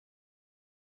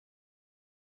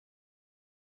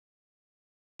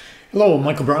Hello,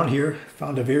 Michael Brown here.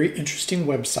 Found a very interesting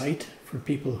website for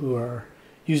people who are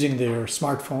using their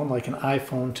smartphone, like an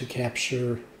iPhone, to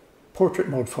capture portrait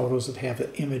mode photos that have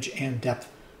the image and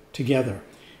depth together.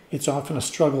 It's often a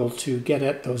struggle to get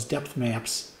at those depth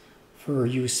maps for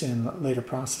use in later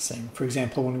processing. For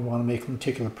example, when we want to make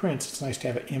lenticular prints, it's nice to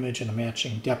have an image and a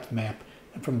matching depth map,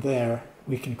 and from there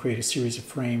we can create a series of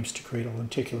frames to create a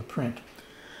lenticular print.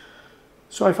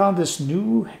 So I found this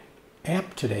new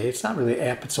app today. It's not really an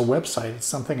app, it's a website. It's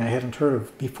something I hadn't heard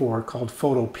of before called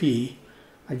Photopea.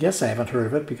 I guess I haven't heard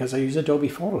of it because I use Adobe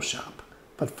Photoshop.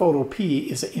 But Photopea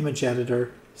is an image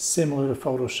editor similar to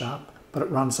Photoshop, but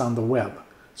it runs on the web.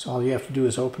 So all you have to do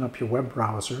is open up your web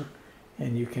browser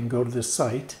and you can go to this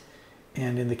site.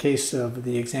 And in the case of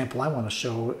the example I want to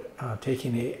show,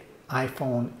 taking an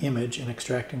iPhone image and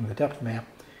extracting the depth map,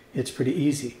 it's pretty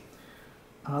easy.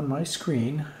 On my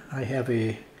screen, I have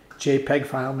a JPEG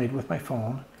file made with my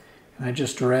phone, and I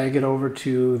just drag it over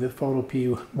to the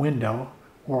Photopea window,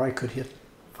 or I could hit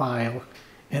File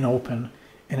and Open,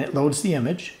 and it loads the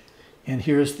image. And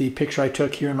here's the picture I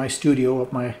took here in my studio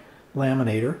of my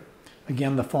laminator.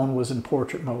 Again, the phone was in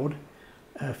portrait mode.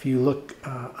 If you look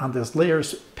on this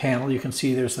layers panel, you can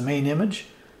see there's the main image,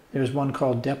 there's one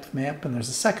called Depth Map, and there's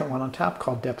a second one on top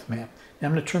called Depth Map. Now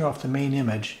I'm going to turn off the main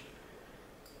image.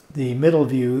 The middle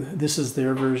view, this is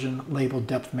their version labeled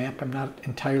Depth Map. I'm not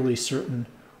entirely certain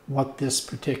what this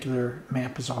particular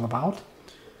map is all about.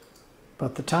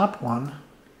 But the top one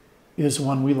is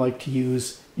one we like to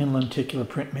use in lenticular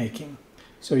printmaking.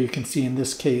 So you can see in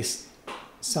this case,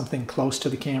 something close to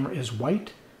the camera is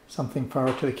white, something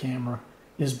far to the camera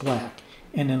is black.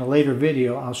 And in a later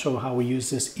video, I'll show how we use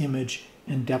this image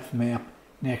and depth map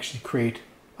and actually create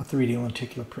a 3D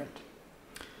lenticular print.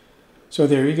 So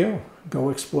there you go. Go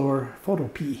explore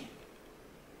Photopea.